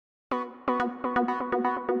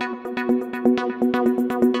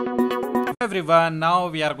everyone, now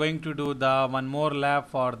we are going to do the one more lab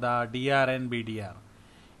for the DR and BDR.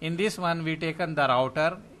 In this one we taken the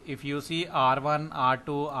router. If you see R1,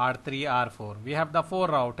 R2, R3, R4, we have the 4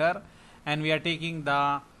 router and we are taking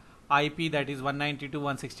the IP that is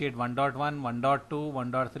 192.168.1.1, 1.2,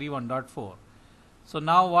 1.3, 1.4. So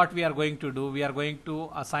now what we are going to do, we are going to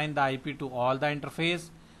assign the IP to all the interface,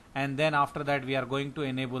 and then after that we are going to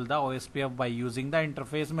enable the OSPF by using the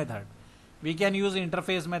interface method. We can use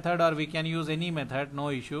interface method or we can use any method, no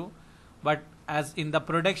issue, but as in the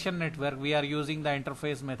production network we are using the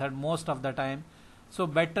interface method most of the time, so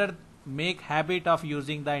better make habit of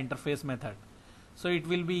using the interface method. So it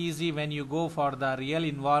will be easy when you go for the real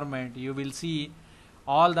environment. You will see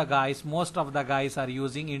all the guys, most of the guys are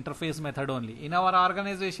using interface method only. In our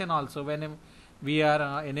organization also, when we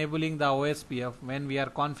are enabling the OSPF, when we are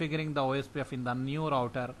configuring the OSPF in the new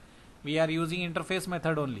router, we are using interface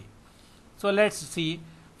method only. So let's see.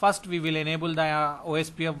 First we will enable the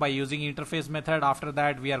OSPF by using interface method. After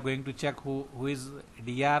that we are going to check who is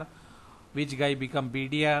DR, which guy become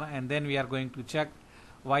BDR, and then we are going to check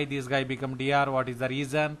why this guy become DR, what is the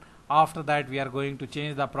reason. After that we are going to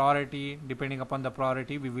change the priority. Depending upon the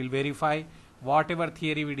priority we will verify whatever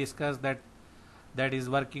theory we discussed that is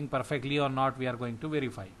working perfectly or not, we are going to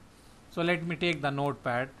verify. So let me take the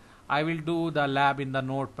notepad. I will do the lab in the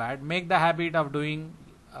notepad. Make the habit of doing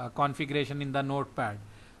configuration in the notepad,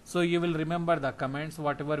 so you will remember the comments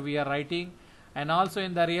whatever we are writing. And also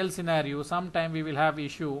in the real scenario sometime we will have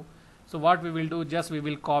issue, so what we will do, just we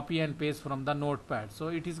will copy and paste from the notepad. So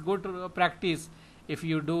it is good to practice if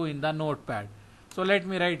you do in the notepad. So let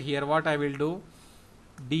me write here what I will do: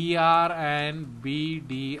 DR and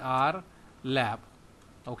BDR lab.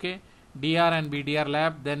 Okay, DR and BDR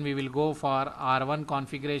lab. Then we will go for R1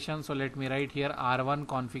 configuration. So let me write here R1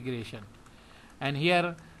 configuration. And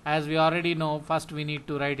here, as we already know, first we need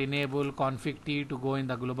to write enable config T to go in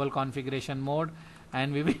the global configuration mode,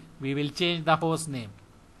 and we will change the host name.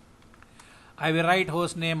 I will write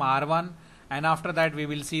host name R1, and after that we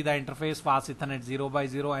will see the interface fast Ethernet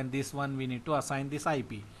 0/0, and this one we need to assign this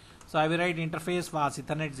IP. So I will write interface fast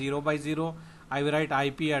Ethernet 0/0. I will write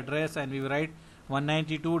IP address, and we will write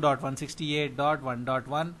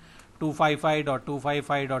 192.168.1.1,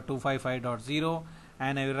 255.255.255.0,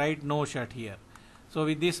 and I will write no shut here. So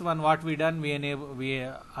with this one what we done, we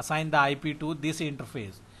assign the IP to this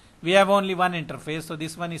interface. We have only one interface, so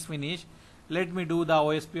this one is finished. Let me do the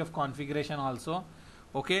OSPF configuration also.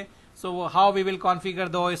 Okay, so how we will configure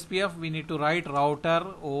the OSPF? We need to write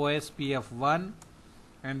router OSPF1,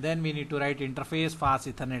 and then we need to write interface fast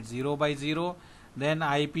Ethernet 0/0, then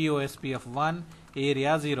IP OSPF1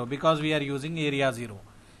 area 0, because we are using area 0.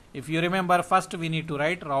 If you remember, first we need to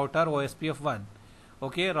write router OSPF1.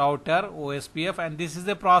 Okay, router OSPF, and this is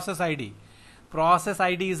the process ID. Process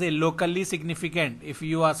ID is a locally significant. If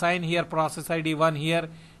you assign here process ID 1 here,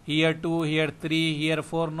 here 2, here 3, here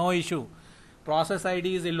 4, no issue. Process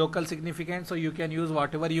ID is a local significant, so you can use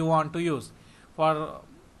whatever you want to use.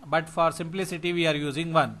 But for simplicity we are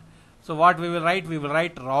using 1. So what we will write? We will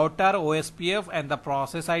write router OSPF and the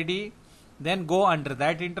process ID. Then go under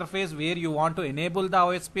that interface where you want to enable the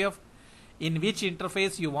OSPF. In which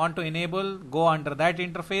interface you want to enable, go under that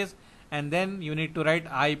interface, and then you need to write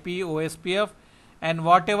IP OSPF, and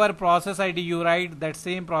whatever process ID you write, that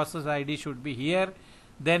same process ID should be here.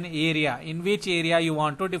 Then area, in which area you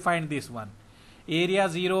want to define this one. Area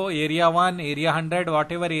 0, area 1, area 100,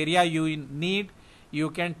 whatever area you need, you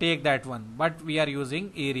can take that one, but we are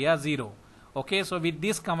using area 0. Okay, so with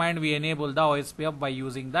this command we enable the OSPF by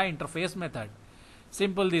using the interface method.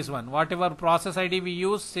 Simple this one. Whatever process ID we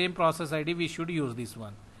use, same process ID we should use this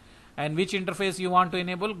one. And which interface you want to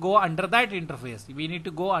enable, go under that interface. We need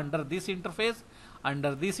to go under this interface,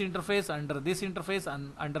 under this interface, under this interface,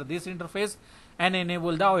 and under this interface, and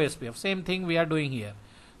enable the OSPF. Same thing we are doing here.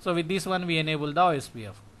 So with this one we enable the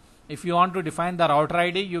OSPF. If you want to define the router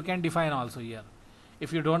ID, you can define also here.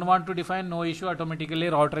 If you don't want to define, no issue, automatically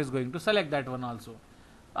router is going to select that one also.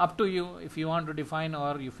 Up to you if you want to define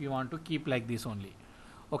or if you want to keep like this only.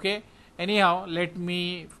 Okay, anyhow, let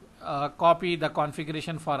me copy the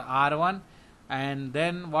configuration for R1, and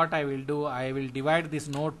then what I will do, I will divide this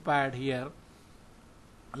notepad here.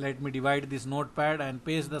 Let me divide this notepad and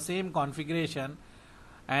paste the same configuration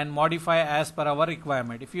and modify as per our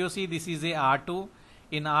requirement. If you see, this is a R2.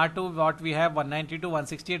 In R2 what we have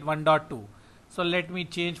 192.168.1.2. So let me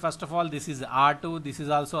change, first of all, this is R2, this is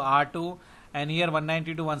also R2, and here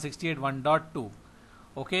 192.168.1.2.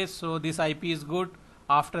 Okay, so this IP is good.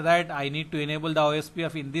 After that I need to enable the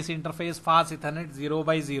OSPF in this interface fast Ethernet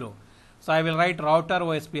 0/0. So I will write router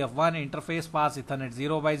OSPF1 interface fast Ethernet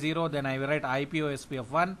 0/0. Then I will write IP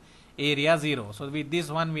OSPF1 area 0. So with this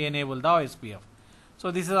one we enable the OSPF.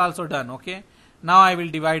 So this is also done. Okay, now I will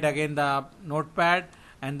divide again the notepad,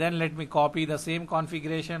 and then let me copy the same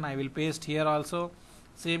configuration. I will paste here also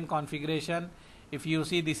same configuration. If you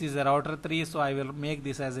see, this is a router 3, so I will make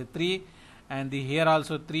this as a 3, and the here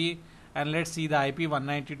also 3, and let's see the IP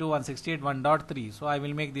 192.168.1.3, so I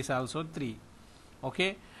will make this also 3.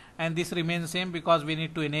 Okay, and this remains same because we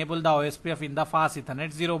need to enable the OSPF in the fast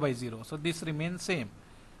Ethernet 0/0, so this remains same.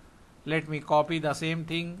 Let me copy the same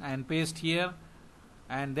thing and paste here,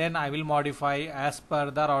 and then I will modify as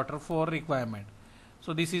per the router 4 requirement.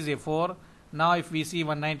 So this is a 4. Now if we see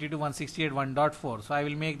 192.168.1.4, so I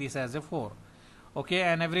will make this as a 4. Okay,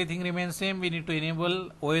 and everything remains same. We need to enable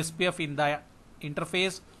OSPF in the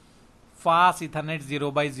interface fast Ethernet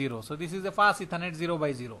 0/0. So this is the fast Ethernet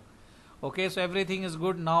 0/0. Okay, so everything is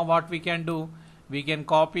good. Now what we can do, we can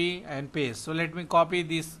copy and paste. So let me copy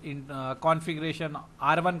this in configuration,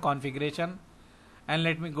 R1 configuration, and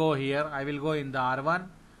let me go here. I will go in the R1.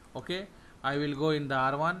 Okay, I will go in the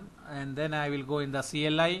R1, and then I will go in the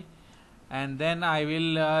CLI, and then I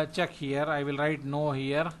will check here. I will write no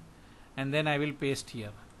here, and then I will paste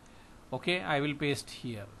here. Okay, I will paste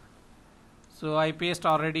here. So I paste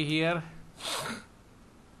already here.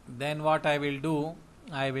 Then what I will do,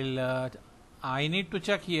 I need to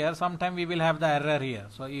check here. Sometime we will have the error here.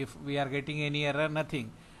 So if we are getting any error,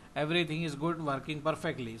 nothing, everything is good, working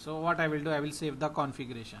perfectly. So what I will do, I will save the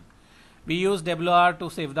configuration. We use WR to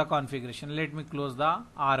save the configuration. Let me close the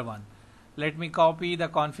R1. Let me copy the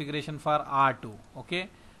configuration for R2. Okay,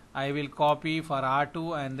 I will copy for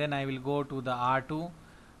R2, and then I will go to the R2,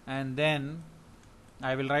 and then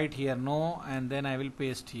I will write here no, and then I will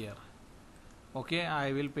paste here. Okay,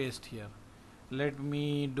 I will paste here. Let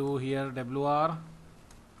me do here WR,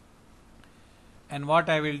 and what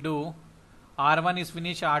I will do, R1 is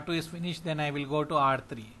finished, R2 is finished, then I will go to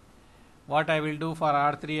R3. What I will do for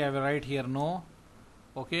R3, I will write here no.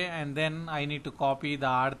 Okay, and then I need to copy the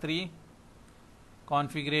R3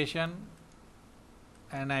 configuration,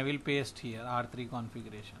 and I will paste here R3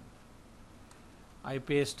 configuration. I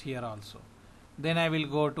paste here also. Then I will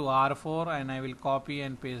go to R4, and I will copy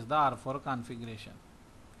and paste the R4 configuration.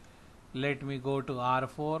 Let me go to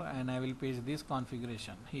R4, and I will paste this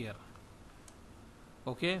configuration here.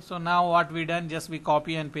 Okay, so now what we done, just we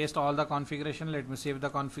copy and paste all the configuration. Let me save the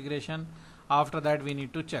configuration. After that we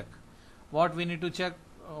need to check. What we need to check,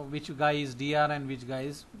 which guy is DR and which guy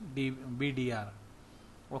is BDR.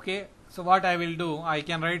 Okay, so what I will do, I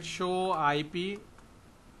can write show IP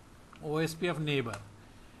OSPF neighbor.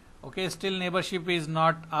 Okay, still neighborship is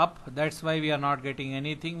not up, that's why we are not getting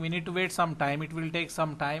anything. We need to wait some time, it will take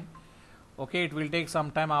some time. Okay, it will take some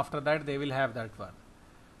time. After that they will have that one.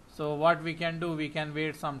 So what we can do, we can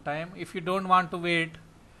wait some time. If you don't want to wait,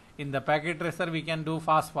 in the packet tracer we can do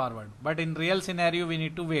fast forward, but in real scenario we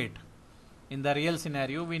need to wait. In the real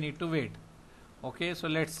scenario we need to wait. Okay, so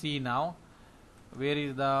let's see now where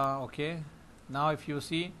is the, okay, now if you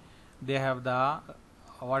see, they have the,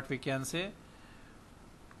 what we can say,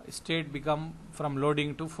 state become from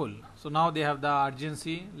loading to full. So now they have the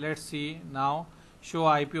urgency. Let's see now,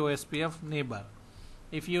 show IP OSPF neighbor.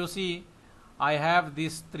 If you see, I have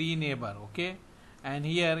this 3 neighbor. Okay, and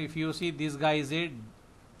here if you see, this guy is a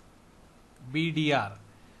BDR,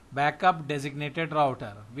 backup designated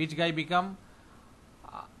router, which guy become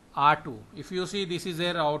R2. If you see, this is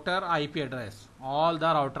a router IP address, all the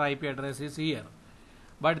router IP address is here,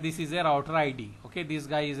 but this is a router ID. Okay, this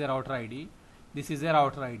guy is a router ID, this is a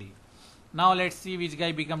router ID. Now let's see which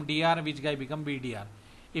guy become DR, which guy become BDR.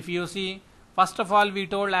 If you see, first of all we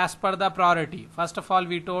told as per the priority. First of all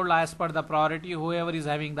we told as per the priority, whoever is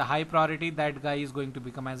having the high priority, that guy is going to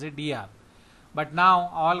become as a DR. But now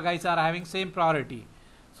all guys are having same priority.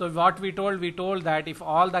 So what we told that if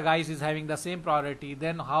all the guys is having the same priority,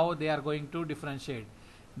 then how they are going to differentiate?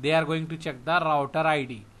 They are going to check the router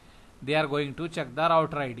ID. They are going to check the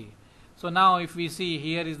router ID. So now if we see,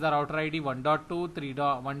 here is the router ID 1.2,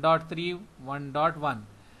 1.3, 1.1.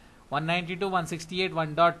 192.168,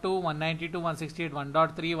 1.2, 192.168,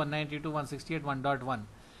 1.3, 192.168, 1.1.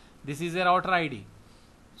 This is a router ID.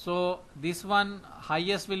 So this one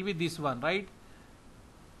highest will be this one, right?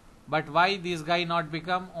 But why this guy not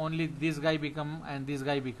become, only this guy become and this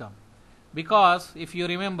guy become? Because if you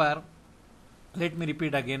remember, let me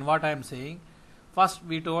repeat again what I am saying. First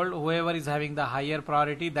we told whoever is having the higher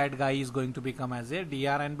priority, that guy is going to become as a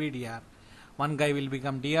DR and BDR. One guy will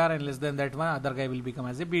become DR, and less than that one other guy will become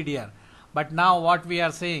as a BDR. But now what we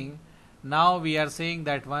are saying, now we are saying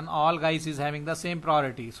that one all guys is having the same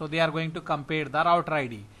priority, so they are going to compare the router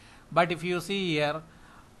ID. But if you see here,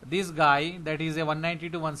 this guy, that is a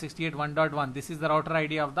 192.168.1.1, this is the router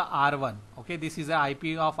ID of the R1. Okay, this is the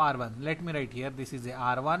IP of R1. Let me write here, this is a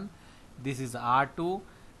R1, this is R2,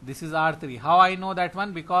 this is R3. How I know that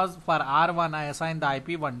one? Because for R1 I assign the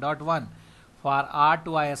IP 1.1, for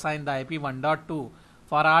R2 I assign the IP 1.2,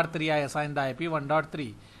 for R3 I assign the IP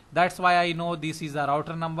 1.3. That's why I know this is the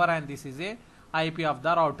router number and this is a IP of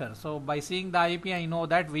the router. So by seeing the IP I know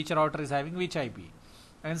that which router is having which IP.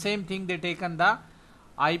 And same thing, they taken the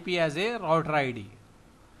IP as a router ID.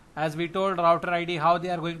 As we told router ID, how they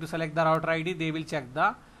are going to select the router ID? They will check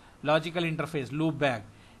the logical interface, loopback.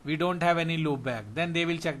 We don't have any loopback. Then they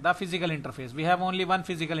will check the physical interface. We have only one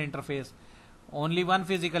physical interface.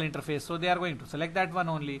 So they are going to select that one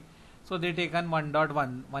only. So they taken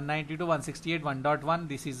 1.1, 192.168.1.1.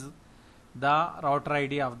 This is the router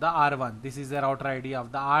ID of the R1. This is the router ID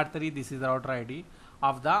of the R3. This is the router ID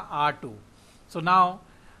of the R2. So now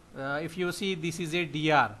if you see, this is a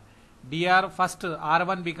DR. DR first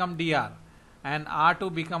R1 become DR and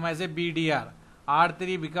R2 become as a BDR.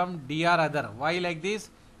 R3 become DR other. Why like this?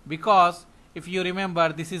 Because if you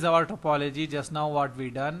remember, this is our topology. Just now what we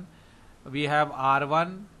done, we have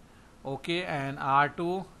R1, okay, and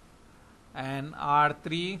R2 and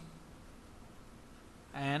R3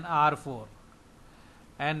 and R4.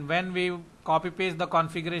 And when we copy paste the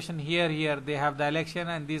configuration here they have the election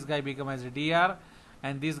and this guy become as a DR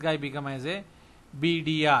and this guy become as a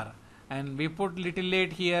BDR, and we put little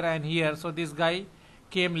late here and here, so this guy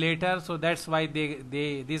came later, so that's why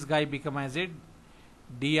this guy become as a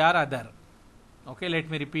DR other. Okay, let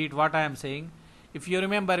me repeat what I am saying. If you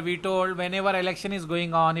remember, we told whenever election is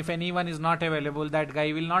going on, if anyone is not available, that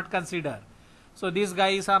guy will not consider. So these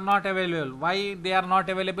guys are not available. Why they are not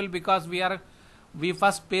available? Because we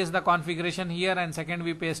first paste the configuration here and second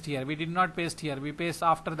we paste here. We did not paste here, we paste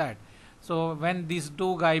after that. So when these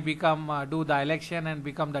two guy become do the election and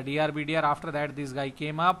become the DR BDR, after that this guy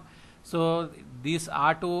came up. So this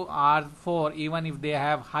R2 R4, even if they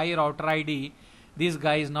have high router ID, this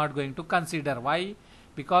guy is not going to consider. Why?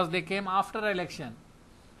 Because they came after election.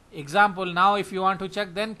 Example, now if you want to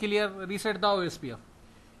check, then clear reset the OSPF.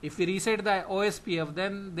 If we reset the OSPF,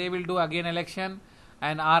 then they will do again election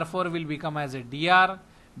and R4 will become as a DR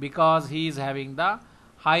because he is having the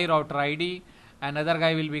high router ID, and other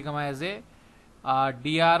guy will become as a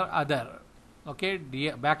DR other. Okay,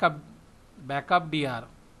 backup DR.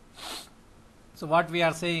 So what we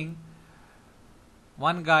are saying,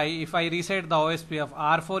 one guy, if I reset the OSPF,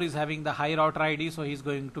 R4 is having the high router ID, so he is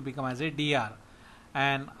going to become as a DR,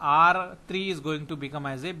 and R3 is going to become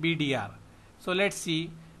as a BDR. So let's see,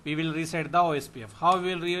 we will reset the OSPF. How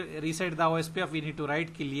we will reset the OSPF? We need to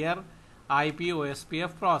write clear IP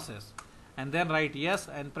OSPF process and then write yes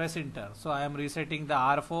and press enter. So I am resetting the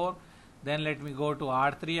R4, then let me go to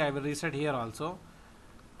R3. I will reset here also.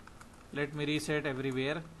 Let me reset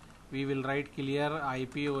everywhere. We will write clear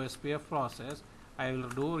IP OSPF process. I will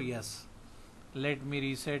do yes. Let me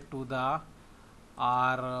reset to the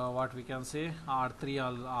what we can say R3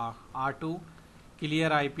 or R2, clear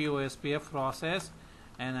IP OSPF process,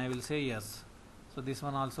 and I will say yes. So this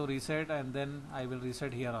one also reset, and then I will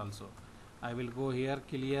reset here also. I will go here,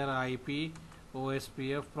 clear IP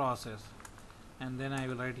OSPF process, and then I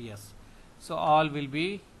will write yes. So all will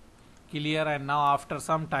be clear, and now after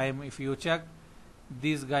some time if you check,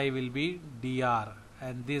 this guy will be DR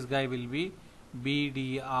and this guy will be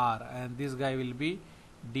BDR and this guy will be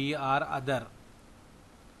DR other.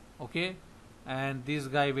 Okay, and this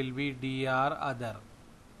guy will be DR other.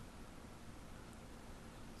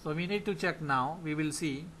 So we need to check now. We will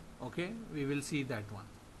see. Okay, we will see that one.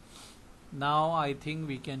 Now I think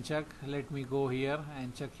we can check. Let me go here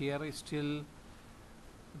and check here. Still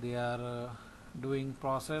they are doing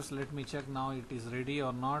process. Let me check now it is ready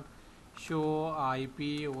or not. Show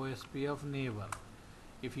IP OSPF neighbor.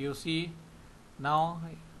 If you see now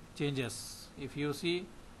changes. If you see,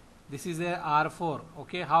 this is a R4.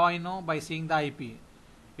 Okay, how I know? By seeing the IP.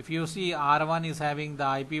 If you see, R1 is having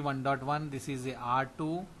the IP 1.1, this is a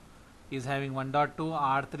R2 is having 1.2,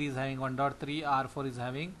 R3 is having 1.3, R4 is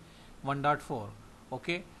having 1.4.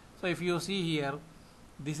 Okay, so if you see here,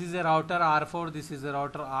 this is a router R4, this is a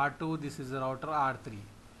router R2, this is a router R3.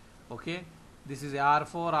 Okay, this is a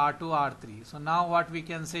R4, R2, R3. So now what we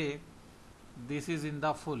can say, this is in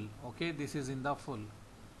the full. Okay, this is in the full,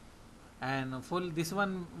 and full, this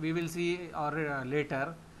one we will see or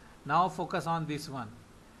later. Now focus on this one,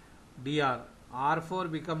 DR.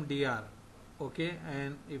 R4 become DR. Okay,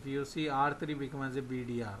 and if you see, R3 become as a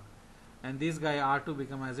BDR, and this guy R2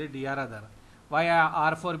 become as a DR other. Why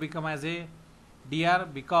R4 become as a DR?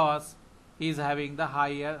 Because he is having the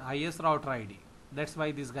highest router ID. That's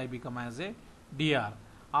why this guy become as a DR.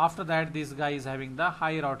 After that, this guy is having the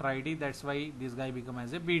high router ID, that's why this guy become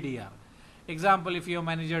as a BDR. Example, if your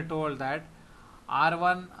manager told that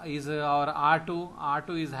R1 is or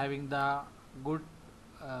R2 is having the good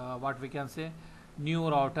what we can say new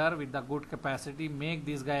router with the good capacity, make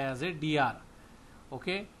this guy as a DR.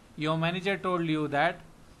 Okay, your manager told you that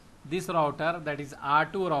this router, that is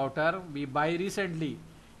R2 router, we buy recently,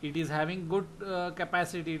 it is having good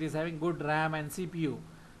capacity, it is having good RAM and CPU,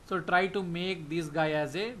 so try to make this guy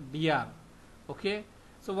as a DR. Okay,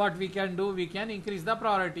 so what we can do, we can increase the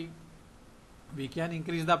priority.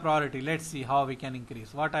 Let's see how we can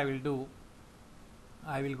increase. What I will do,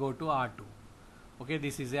 I will go to R2. Okay,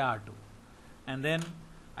 this is a R2, and then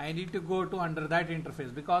I need to go to under that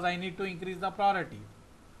interface because I need to increase the priority.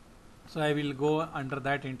 So I will go under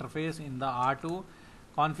that interface in the R2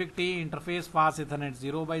 config T interface fast Ethernet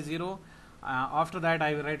 0/0. After that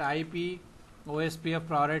I will write IP OSPF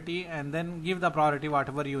priority and then give the priority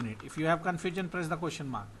whatever you need. If you have confusion, press the question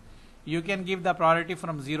mark. You can give the priority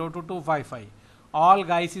from 0 to 255. All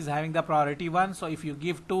guys is having the priority 1, so if you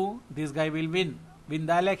give 2, this guy will win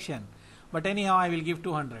the election. But anyhow, I will give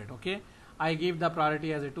 200. Okay, I give the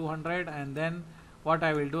priority as a 200, and then what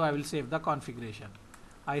I will do, I will save the configuration.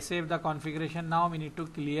 I save the configuration. Now we need to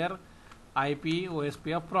clear IP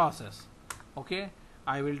OSPF process. Okay,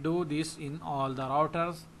 I will do this in all the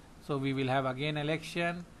routers. So we will have again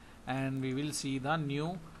election, and we will see the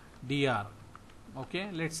new DR. Okay,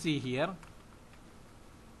 let's see here.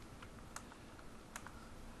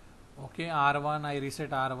 Okay, R1 I reset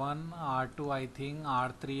R1, R2 I think,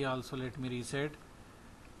 R3 also let me reset.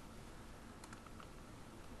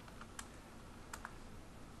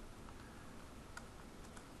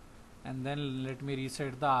 And then let me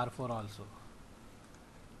reset the R4 also.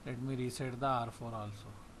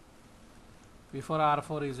 Before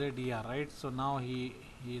R4 is a DR, right? So now he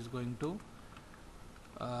is going to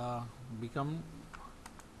become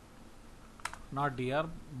not DR,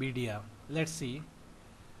 BDR. Let's see.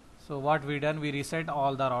 So what we done, we reset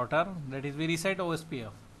all the router, that is we reset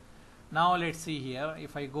OSPF. Now let's see here,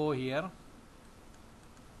 if I go here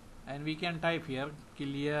and we can type here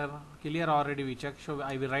clear already we check. So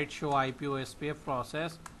I will write show IP OSPF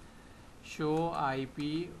process, show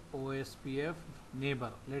IP OSPF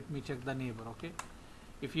neighbor. Let me check the neighbor. Okay,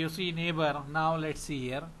 if you see neighbor, now let's see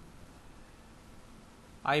here,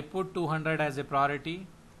 I put 200 as a priority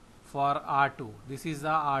for R2. This is the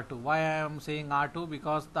R2. Why I am saying R2?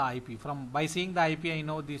 Because the IP, by seeing the IP I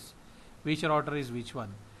know this which router is which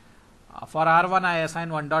one. For R1 I assign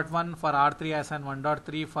 1.1, for R3 I assign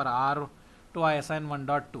 1.3, for R2 I assign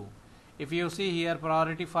 1.2. If you see here,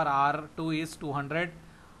 priority for R2 is 200,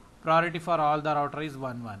 priority for all the router is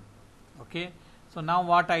 11. Okay, so now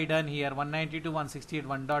what I done here,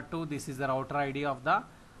 192.168.1.2, this is the router ID of the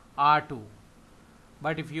R2.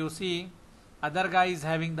 But if you see, other guy is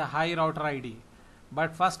having the high router ID,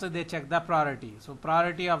 but first they check the priority. So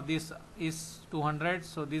priority of this is 200,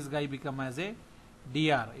 so this guy become as a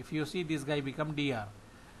DR. If you see, this guy become DR,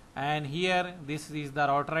 and here this is the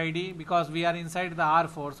router ID. Because we are inside the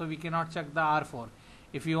R4, so we cannot check the R4.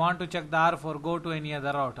 If you want to check the R4, go to any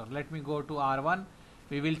other router. Let me go to R1,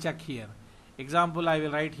 we will check here. Example, I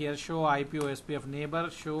will write here show IP OSPF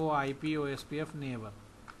neighbor, show IP OSPF neighbor.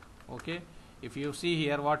 Okay, if you see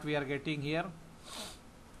here what we are getting here,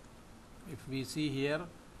 if we see here,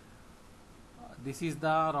 this is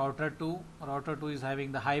the router 2. Router 2 is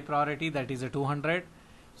having the high priority, that is a 200.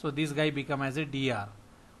 So this guy become as a DR.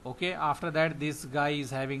 Okay, after that this guy is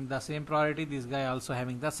having the same priority, this guy also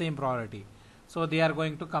having the same priority. So they are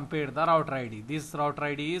going to compare the router ID. This router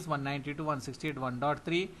ID is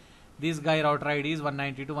 192.168.1.3. This guy router ID is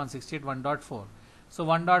 192.168.1.4. So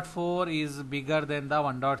 1.4 is bigger than the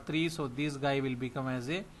 1.3. So this guy will become as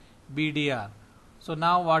a BDR. So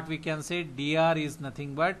now what we can say, DR is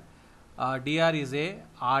nothing but DR is a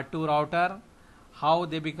R2 router. How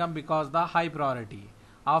they become? Because the high priority.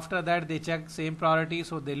 After that they check same priority,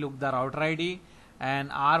 so they look the router ID,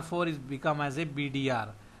 and R4 is become as a BDR.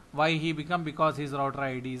 Why he become? Because his router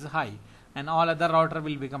ID is high, and all other router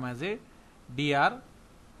will become as a DR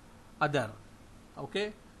other.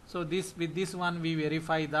 Okay, so this with this one we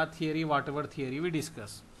verify the theory, whatever theory we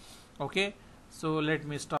discuss. Okay, so let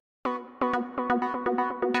me stop.